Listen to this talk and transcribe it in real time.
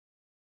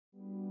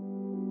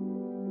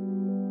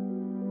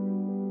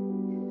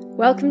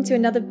Welcome to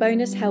another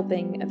bonus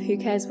helping of Who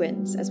Cares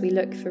Wins as we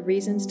look for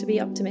reasons to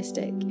be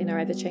optimistic in our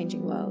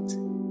ever-changing world.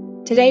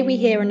 Today we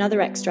hear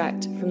another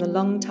extract from the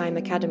Long Time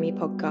Academy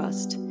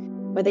podcast,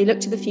 where they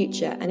look to the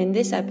future and in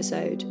this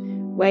episode,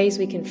 ways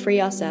we can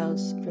free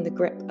ourselves from the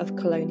grip of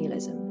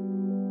colonialism.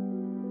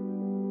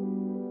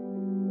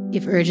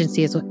 If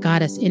urgency is what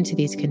got us into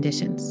these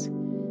conditions,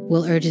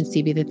 will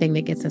urgency be the thing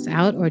that gets us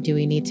out, or do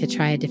we need to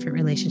try a different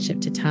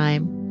relationship to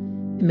time?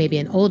 Maybe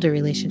an older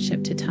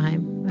relationship to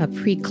time, a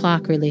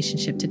pre-clock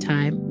relationship to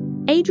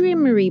time. Adrienne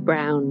Maree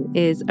Brown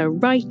is a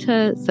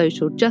writer,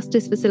 social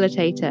justice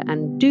facilitator,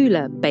 and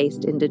doula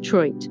based in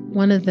Detroit.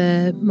 One of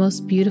the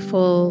most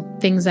beautiful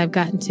things I've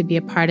gotten to be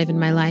a part of in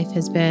my life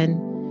has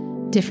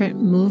been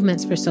different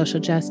movements for social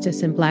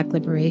justice and Black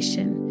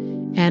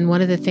liberation. And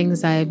one of the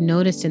things I've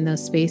noticed in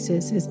those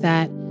spaces is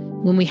that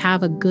when we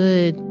have a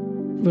good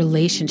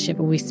relationship,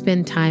 when we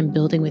spend time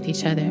building with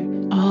each other,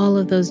 all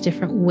of those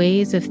different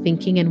ways of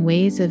thinking and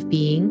ways of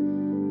being,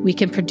 we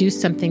can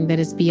produce something that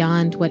is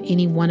beyond what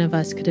any one of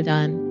us could have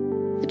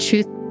done. The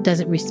truth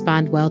doesn't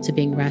respond well to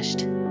being rushed.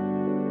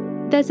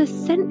 There's a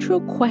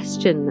central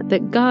question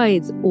that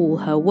guides all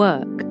her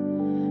work.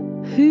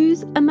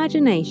 Whose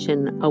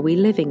imagination are we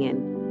living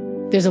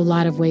in? There's a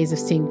lot of ways of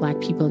seeing Black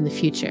people in the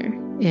future.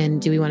 And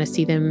do we want to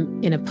see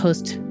them in a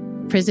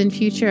post-prison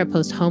future, a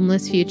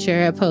post-homeless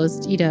future, a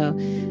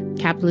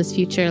post-capitalist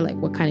future? Like,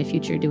 what kind of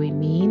future do we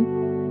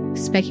mean?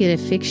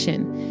 Speculative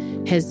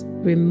fiction has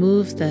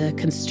removed the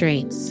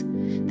constraints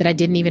that I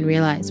didn't even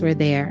realize were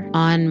there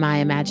on my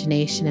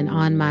imagination and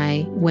on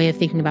my way of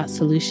thinking about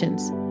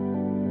solutions.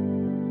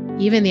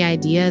 Even the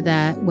idea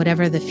that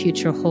whatever the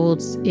future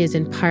holds is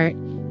in part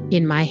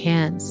in my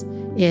hands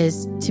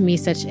is, to me,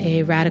 such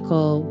a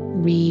radical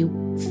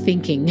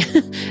rethinking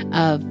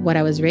of what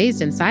I was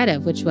raised inside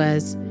of, which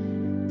was,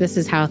 this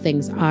is how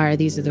things are.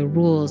 These are the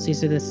rules.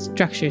 These are the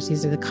structures.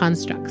 These are the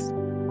constructs.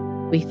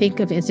 We think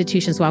of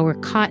institutions while we're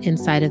caught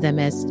inside of them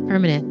as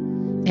permanent.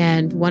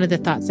 And one of the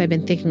thoughts I've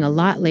been thinking a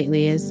lot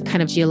lately is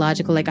kind of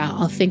geological. Like,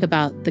 I'll think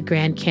about the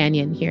Grand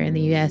Canyon here in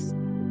the U.S.,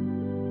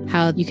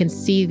 how you can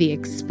see the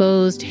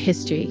exposed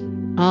history,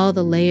 all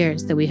the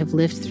layers that we have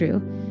lived through.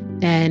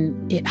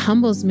 And it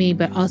humbles me,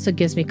 but also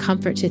gives me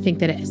comfort to think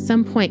that at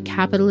some point,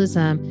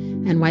 capitalism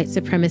and white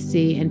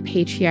supremacy and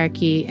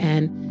patriarchy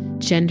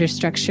and gender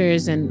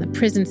structures and the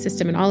prison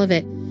system and all of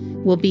it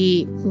will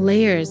be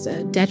layers,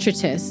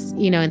 detritus,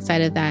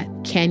 inside of that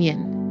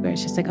canyon, where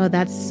it's just like, oh,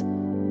 that's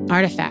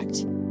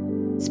artifact.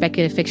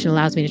 Speculative fiction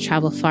allows me to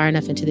travel far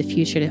enough into the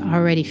future to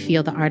already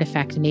feel the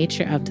artifact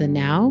nature of the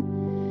now,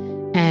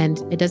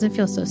 and it doesn't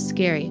feel so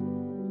scary.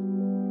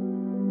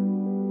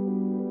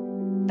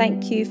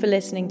 Thank you for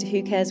listening to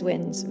Who Cares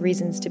Wins,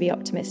 Reasons to be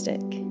Optimistic.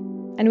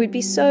 And we'd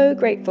be so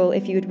grateful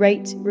if you would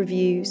rate,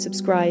 review,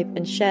 subscribe,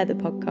 and share the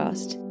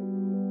podcast.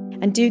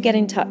 And do get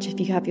in touch if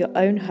you have your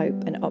own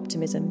hope and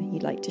optimism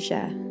you'd like to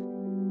share.